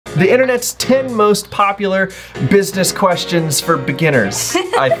The internet's 10 most popular business questions for beginners,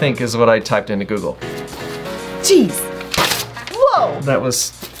 I think is what I typed into Google. Jeez. Whoa. That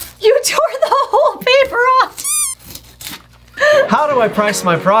was... You tore the whole paper off. How do I price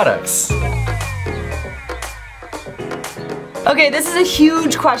my products? Okay, this is a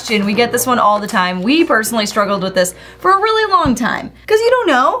huge question. We get this one all the time. We personally struggled with this for a really long time. Because you don't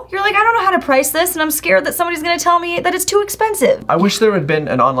know. You're like, I don't know how to price this, and I'm scared that somebody's gonna tell me that it's too expensive. I wish there had been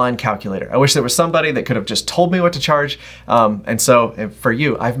an online calculator. I wish there was somebody that could have just told me what to charge. And so for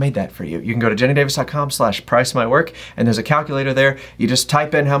you, I've made that for you. You can go to jenniedavis.com/pricemywork, and there's a calculator there. You just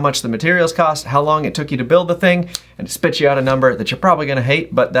type in how much the materials cost, how long it took you to build the thing, and it spits you out a number that you're probably gonna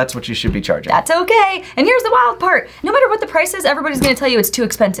hate, but that's what you should be charging. That's okay. And here's the wild part. No matter what the price is, everybody's gonna tell you it's too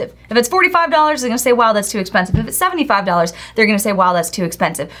expensive. If it's $45, they're gonna say, wow, that's too expensive. If it's $75, they're gonna say, wow, that's too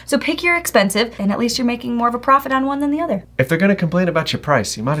expensive. So pick your expensive, and at least you're making more of a profit on one than the other. If they're gonna complain about your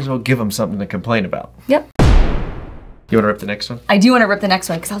price, you might as well give them something to complain about. Yep. You wanna rip the next one? I do wanna rip the next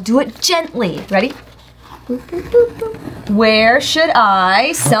one, because I'll do it gently. Ready? Where should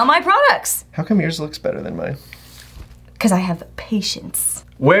I sell my products? How come yours looks better than mine? Because I have patience.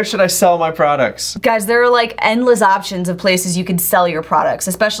 Where should I sell my products? Guys, there are like endless options of places you can sell your products,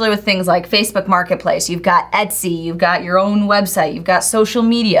 especially with things like Facebook Marketplace. You've got Etsy, you've got your own website, you've got social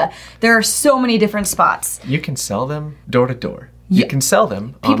media. There are so many different spots. You can sell them door to door. Yeah. You can sell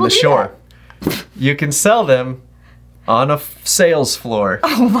them on People the do shore. You can sell them on a sales floor.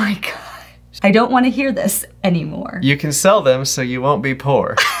 Oh my gosh. I don't want to hear this anymore. You can sell them so you won't be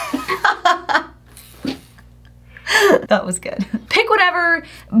poor. That was good. Pick whatever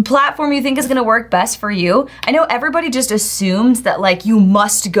platform you think is gonna work best for you. I know everybody just assumes that like you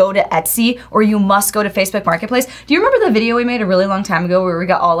must go to Etsy or you must go to Facebook Marketplace. Do you remember the video we made a really long time ago where we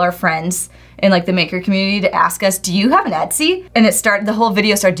got all our friends in like the maker community to ask us, do you have an Etsy? And the whole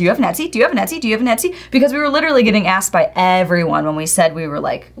video started, do you have an Etsy? Do you have an Etsy? Do you have an Etsy? Because we were literally getting asked by everyone when we said we were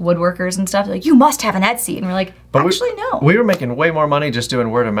like woodworkers and stuff. They're like, you must have an Etsy. And we're like, actually no. We were making way more money just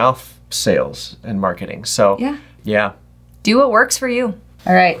doing word of mouth sales and marketing. So yeah. Do what works for you.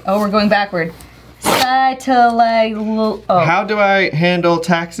 All right, oh, we're going backward. How do I handle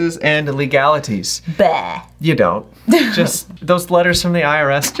taxes and legalities? Bah. You don't. Just those letters from the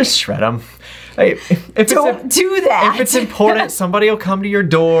IRS, just shred them. Hey, Don't do that. If it's important, somebody will come to your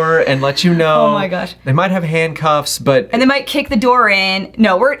door and let you know. Oh my gosh. They might have handcuffs, but... And they might kick the door in.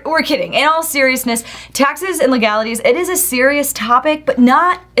 No, we're kidding. In all seriousness, taxes and legalities, it is a serious topic, but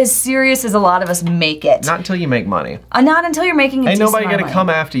not as serious as a lot of us make it. Not until you make money. Not until you're making a Ain't decent nobody amount of gonna money. come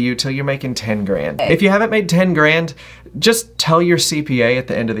after you till you're making 10 grand. If you haven't made 10 grand, just tell your CPA at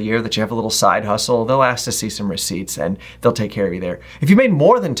the end of the year that you have a little side hustle. They'll ask to see some receipts and they'll take care of you there. If you made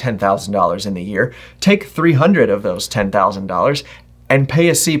more than $10,000 in the year, take 300 of those $10,000 and pay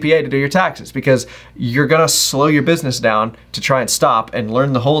a CPA to do your taxes, because you're gonna slow your business down to try and stop and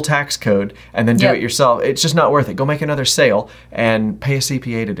learn the whole tax code and then do it yourself. It's just not worth it. Go make another sale and pay a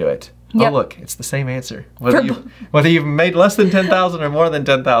CPA to do it. Oh look, it's the same answer. Whether you've made less than 10,000 or more than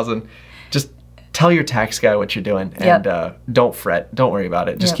 10,000, just tell your tax guy what you're doing and don't fret, don't worry about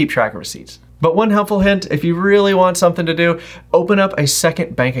it. Just keep track of receipts. But one helpful hint, if you really want something to do, open up a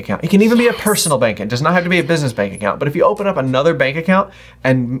second bank account. It can even be a personal bank account. It does not have to be a business bank account. But if you open up another bank account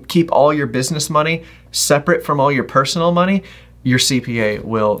and keep all your business money separate from all your personal money, your CPA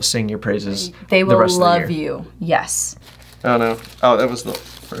will sing your praises They will the rest love of the year. you. Yes. Oh no. Oh, that was the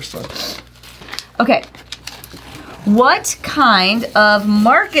first one. Okay. What kind of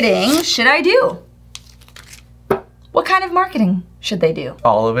marketing should I do? What kind of marketing should they do?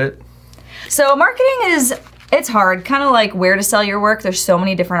 All of it. So marketing it's hard, kind of like where to sell your work. There's so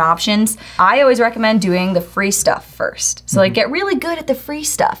many different options. I always recommend doing the free stuff first. So like get really good at the free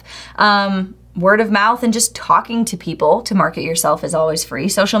stuff. Word of mouth and just talking to people to market yourself is always free.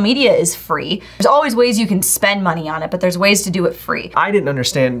 Social media is free. There's always ways you can spend money on it, but there's ways to do it free. I didn't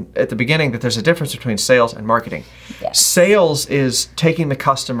understand at the beginning that there's a difference between sales and marketing. Yes. Sales is taking the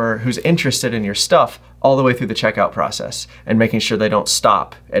customer who's interested in your stuff all the way through the checkout process and making sure they don't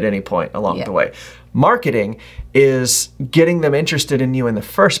stop at any point along the way. Marketing is getting them interested in you in the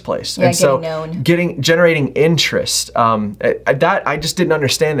first place. Yeah, and so known. generating interest. I just didn't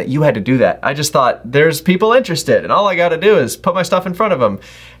understand that you had to do that. I just thought there's people interested and all I gotta do is put my stuff in front of them.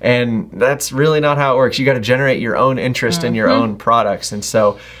 And that's really not how it works. You gotta generate your own interest in your own products. And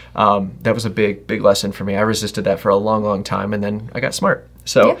so that was a big lesson for me. I resisted that for a long time and then I got smart.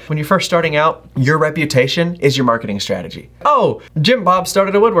 So when you're first starting out, your reputation is your marketing strategy. Oh, Jim Bob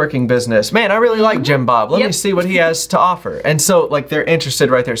started a woodworking business. Man, I really like Jim Bob. Let me see what he has to offer. And so like they're interested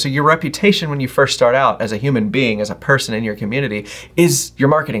right there. So your reputation when you first start out as a human being, as a person in your community, is your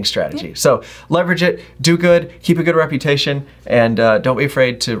marketing strategy. So leverage it, do good, keep a good reputation, and don't be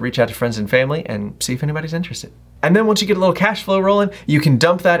afraid to reach out to friends and family and see if anybody's interested. And then once you get a little cash flow rolling, you can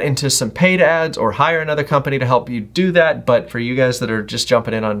dump that into some paid ads or hire another company to help you do that. But for you guys that are just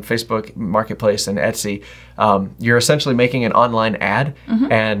jumping in on Facebook Marketplace and Etsy, you're essentially making an online ad,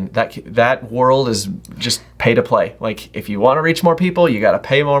 and that world is just pay to play. Like if you want to reach more people, you got to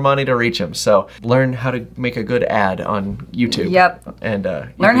pay more money to reach them. So learn how to make a good ad on YouTube. Yep. And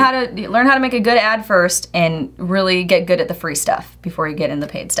learn how to make a good ad first, and really get good at the free stuff before you get in the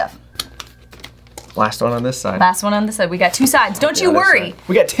paid stuff. Last one on this side. Last one on this side. We got 2 sides. Don't you worry.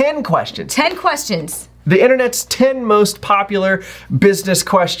 We got 10 questions. 10 questions. The internet's 10 most popular business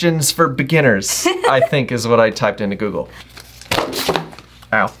questions for beginners, I think is what I typed into Google.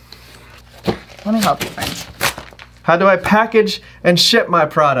 Ow. Let me help you, friends. How do I package and ship my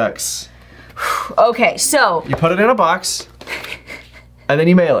products? Okay, so. You put it in a box, and then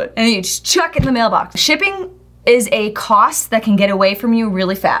you mail it. And you just chuck it in the mailbox. Shipping is a cost that can get away from you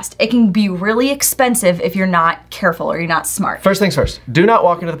really fast. It can be really expensive if you're not careful or you're not smart. First things first, do not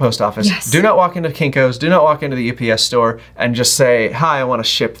walk into the post office. Yes. Do not walk into Kinko's. Do not walk into the UPS store and just say, hi, I want to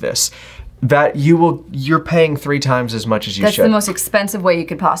ship this. You're paying 3 times as much as you should. That's the most expensive way you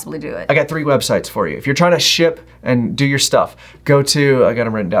could possibly do it. I got 3 websites for you. If you're trying to ship and do your stuff, go to, I got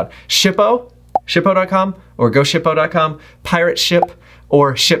them written down, Shippo.com or GoShippo.com, Pirate Ship,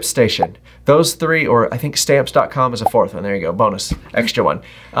 or ShipStation. Those 3, or I think Stamps.com is a 4th one. There you go, bonus, extra one.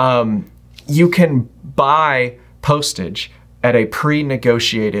 You can buy postage at a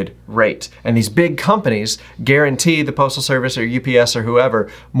pre-negotiated rate. And these big companies guarantee the Postal Service or UPS or whoever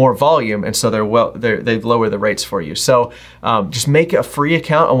more volume, and so they lower the rates for you. So just make a free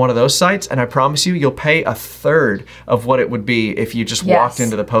account on one of those sites, and I promise you, you'll pay 1/3 of what it would be if you just walked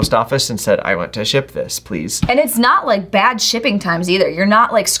into the post office and said, I want to ship this, please. And it's not like bad shipping times either. You're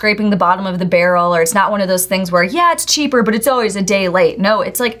not like scraping the bottom of the barrel, or it's not one of those things where, yeah, it's cheaper, but it's always a day late. No,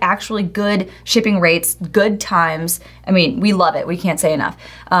 it's like actually good shipping rates, good times. I mean, we love it. We can't say enough.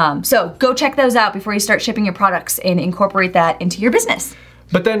 So go check those out before you start shipping your products and incorporate that into your business.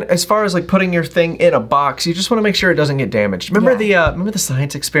 But then as far as like putting your thing in a box, you just want to make sure it doesn't get damaged. Remember the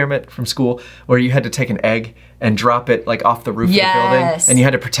science experiment from school where you had to take an egg and drop it like off the roof of the building, and you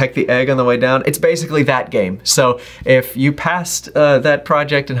had to protect the egg on the way down? It's basically that game. So if you passed that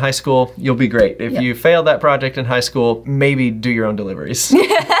project in high school, you'll be great. If you failed that project in high school, maybe do your own deliveries.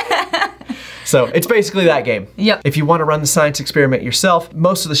 So it's basically that game. Yep. If you want to run the science experiment yourself,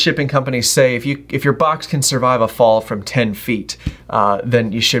 most of the shipping companies say if your box can survive a fall from 10 feet,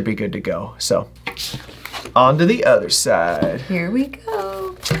 then you should be good to go. So on to the other side. Here we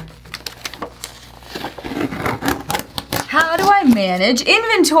go. How do I manage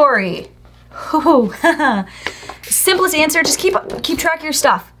inventory? Oh, simplest answer, just keep track of your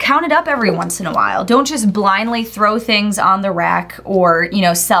stuff. Count it up every once in a while. Don't just blindly throw things on the rack or,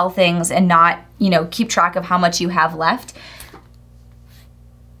 sell things and not, keep track of how much you have left.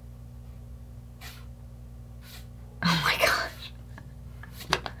 Oh my gosh.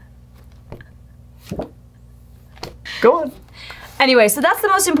 Go on. Anyway, so that's the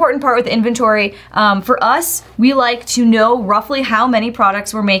most important part with inventory. For us, we like to know roughly how many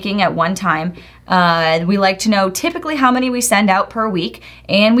products we're making at one time. We like to know typically how many we send out per week,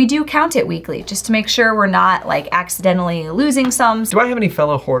 and we do count it weekly just to make sure we're not like accidentally losing some. Do I have any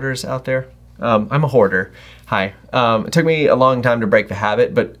fellow hoarders out there? I'm a hoarder. Hi. It took me a long time to break the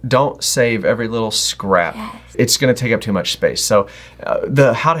habit, but don't save every little scrap. Yes. It's gonna take up too much space. So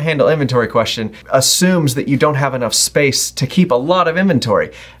the how to handle inventory question assumes that you don't have enough space to keep a lot of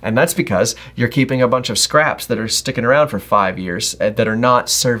inventory. And that's because you're keeping a bunch of scraps that are sticking around for 5 years that are not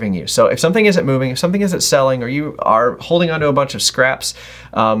serving you. So if something isn't moving, if something isn't selling, or you are holding onto a bunch of scraps,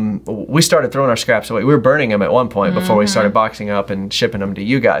 we started throwing our scraps away. We were burning them at one point before we started boxing up and shipping them to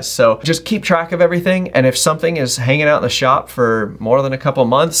you guys. So just keep track of everything, and if something is hanging out in the shop for more than a couple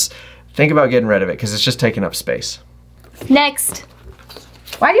months, think about getting rid of it, because it's just taking up space. Next.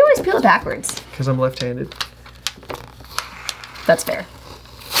 Why do you always peel it backwards? Because I'm left-handed. That's fair.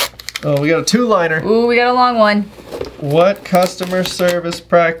 Oh, we got a 2-liner. Ooh, we got a long one. What customer service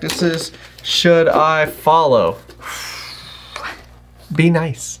practices should I follow? Be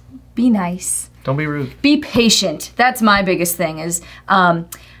nice. Be nice. Don't be rude. Be patient. That's my biggest thing is,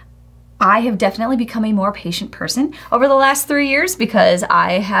 I have definitely become a more patient person over the last 3 years because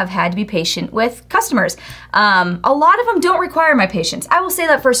I have had to be patient with customers. A lot of them don't require my patience. I will say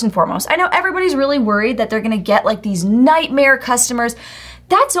that first and foremost. I know everybody's really worried that they're gonna get like these nightmare customers.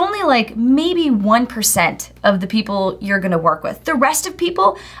 That's only like maybe 1% of the people you're gonna work with. The rest of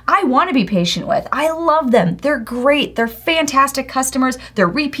people, I wanna be patient with. I love them. They're great. They're fantastic customers. They're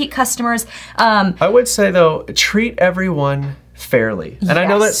repeat customers. I would say though, treat everyone fairly. And I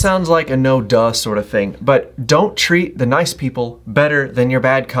know that sounds like a no duh sort of thing, but don't treat the nice people better than your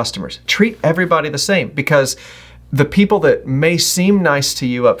bad customers. Treat everybody the same, because the people that may seem nice to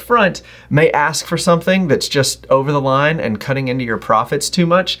you up front may ask for something that's just over the line and cutting into your profits too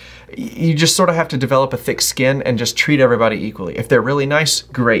much. You just sort of have to develop a thick skin and just treat everybody equally. If they're really nice,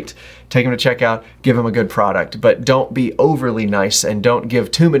 great. Take them to checkout, give them a good product, but don't be overly nice and don't give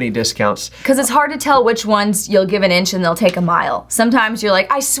too many discounts. Because it's hard to tell which ones you'll give an inch and they'll take a mile. Sometimes you're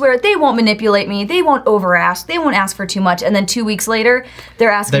like, I swear they won't manipulate me, they won't over ask, they won't ask for too much, and then 2 weeks later,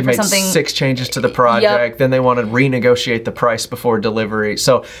 they're asking for something. They made 6 changes to the project, then they want to renegotiate the price before delivery.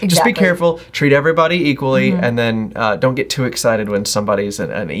 So just be careful, treat everybody equally, and then don't get too excited when somebody's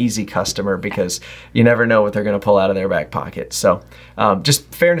an easy customer, because you never know what they're going to pull out of their back pocket. So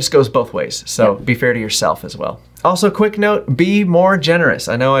just fairness goes both ways. So be fair to yourself as well. Also, quick note, be more generous.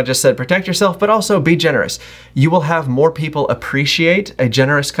 I know I just said protect yourself, but also be generous. You will have more people appreciate a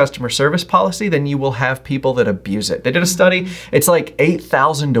generous customer service policy than you will have people that abuse it. They did a study, it's like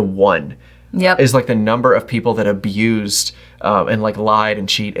 8,000 to 1. Is like the number of people that abused and like lied and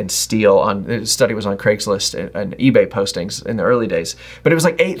cheat and steal on, the study was on Craigslist and eBay postings in the early days, but it was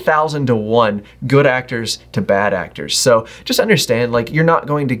like 8,000 to 1 good actors to bad actors. So just understand, like, you're not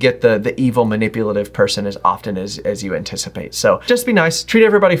going to get the evil manipulative person as often as you anticipate. So just be nice, treat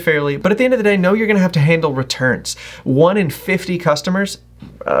everybody fairly, but at the end of the day, know you're gonna have to handle returns. 1 in 50 customers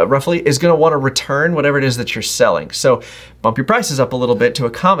roughly is going to want to return whatever it is that you're selling. So bump your prices up a little bit to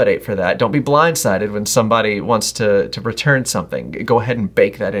accommodate for that. Don't be blindsided when somebody wants to return something. Go ahead and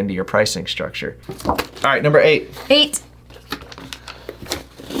bake that into your pricing structure. All right, number 8. 8.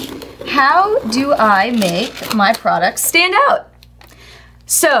 How do I make my products stand out?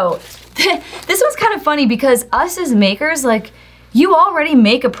 So this one's kind of funny because us as makers, like, you already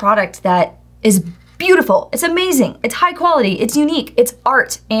make a product that is beautiful, it's amazing, it's high quality, it's unique, it's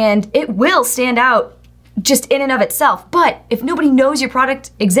art, and it will stand out just in and of itself. But if nobody knows your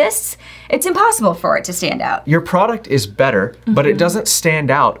product exists, it's impossible for it to stand out. Your product is better, but it doesn't stand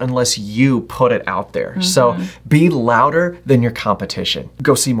out unless you put it out there. So be louder than your competition.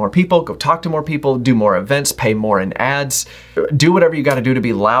 Go see more people, go talk to more people, do more events, pay more in ads. Do whatever you gotta do to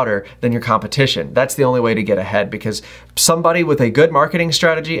be louder than your competition. That's the only way to get ahead, because somebody with a good marketing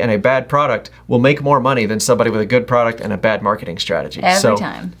strategy and a bad product will make more money than somebody with a good product and a bad marketing strategy. Every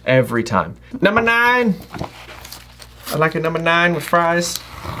time. Every time. Number 9. I like a number 9 with fries.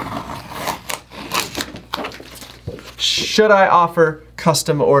 Should I offer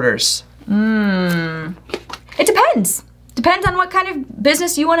custom orders? It depends. Depends on what kind of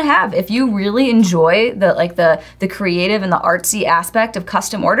business you want to have. If you really enjoy the creative and the artsy aspect of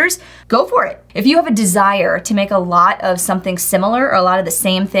custom orders, go for it. If you have a desire to make a lot of something similar or a lot of the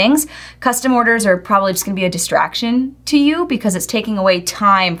same things, custom orders are probably just going to be a distraction to you because it's taking away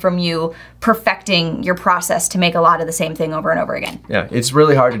time from you perfecting your process to make a lot of the same thing over and over again. Yeah, it's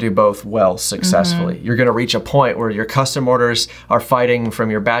really hard to do both well successfully. You're going to reach a point where your custom orders are fighting from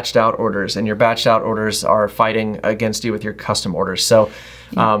your batched out orders, and your batched out orders are fighting against you with your custom orders. So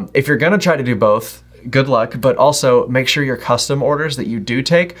if you're going to try to do both, good luck, but also make sure your custom orders that you do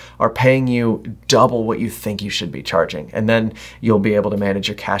take are paying you double what you think you should be charging, and then you'll be able to manage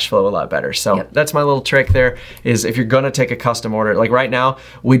your cash flow a lot better. So that's my little trick there, is if you're gonna take a custom order, like right now,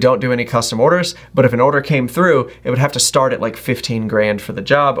 we don't do any custom orders, but if an order came through, it would have to start at like 15 grand for the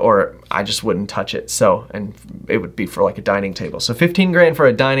job, or I just wouldn't touch it. So, and it would be for like a dining table. So 15 grand for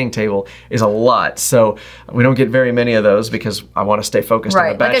a dining table is a lot. So we don't get very many of those because I wanna stay focused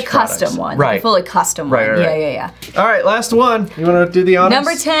on the batch like a products. custom one, right. Like a fully custom one. Right. Yeah. All right, last one. You want to do the honors?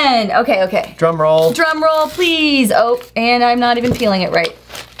 Number 10. Okay. Drum roll. Drum roll, please. Oh, and I'm not even feeling it right.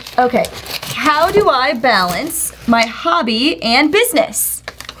 Okay. How do I balance my hobby and business?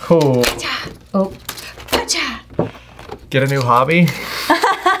 Oh. Oh. Get a new hobby?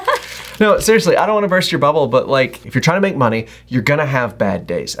 No, seriously, I don't want to burst your bubble, but like, if you're trying to make money, you're gonna have bad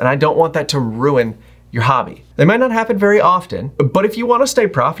days, and I don't want that to ruin your hobby. They might not happen very often, but if you want to stay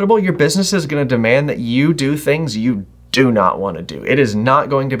profitable, your business is going to demand that you do things you do not want to do. It is not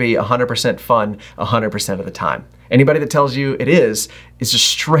going to be 100% fun 100% of the time. Anybody that tells you it is just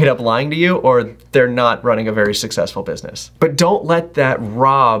straight up lying to you, or they're not running a very successful business. But don't let that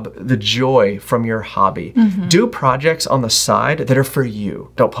rob the joy from your hobby. Do projects on the side that are for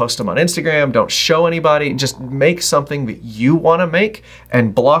you. Don't post them on Instagram, don't show anybody, just make something that you wanna make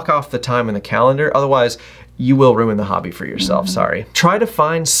and block off the time in the calendar. Otherwise, you will ruin the hobby for yourself, sorry. Try to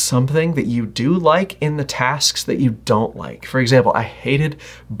find something that you do like in the tasks that you don't like. For example, I hated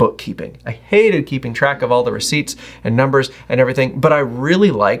bookkeeping. I hated keeping track of all the receipts and numbers and everything, but I really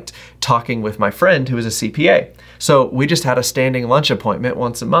liked talking with my friend who is a CPA. So we just had a standing lunch appointment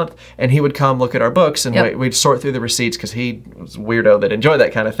once a month, and he would come look at our books, and we'd sort through the receipts because he was a weirdo that enjoyed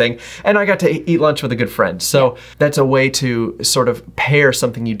that kind of thing. And I got to eat lunch with a good friend. So that's a way to sort of pair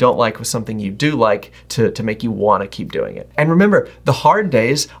something you don't like with something you do like to make you want to keep doing it. And remember, the hard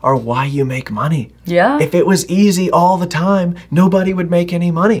days are why you make money. Yeah. If it was easy all the time, nobody would make any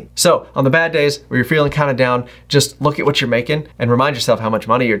money. So on the bad days where you're feeling kind of down, just look at what you're making and remind yourself how much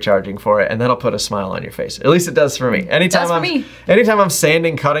money you're charging for it, and that'll put a smile on your face. At least it does for me. Anytime I'm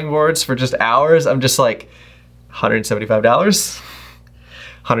sanding cutting boards for just hours, I'm just like, $175?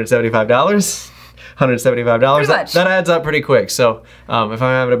 $175? $175. That adds up pretty quick. So if I'm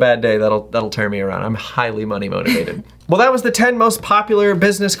having a bad day, that'll turn me around. I'm highly money motivated. Well, that was the 10 most popular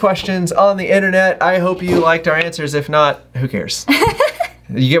business questions on the internet. I hope you liked our answers. If not, who cares?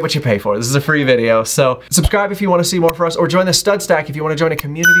 You get what you pay for. This is a free video. So subscribe if you want to see more from us, or join the Stud Stack if you want to join a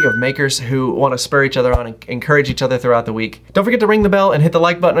community of makers who want to spur each other on and encourage each other throughout the week. Don't forget to ring the bell and hit the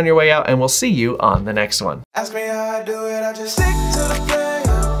like button on your way out, and we'll see you on the next one. Ask me how I do it, I just stick to the plan.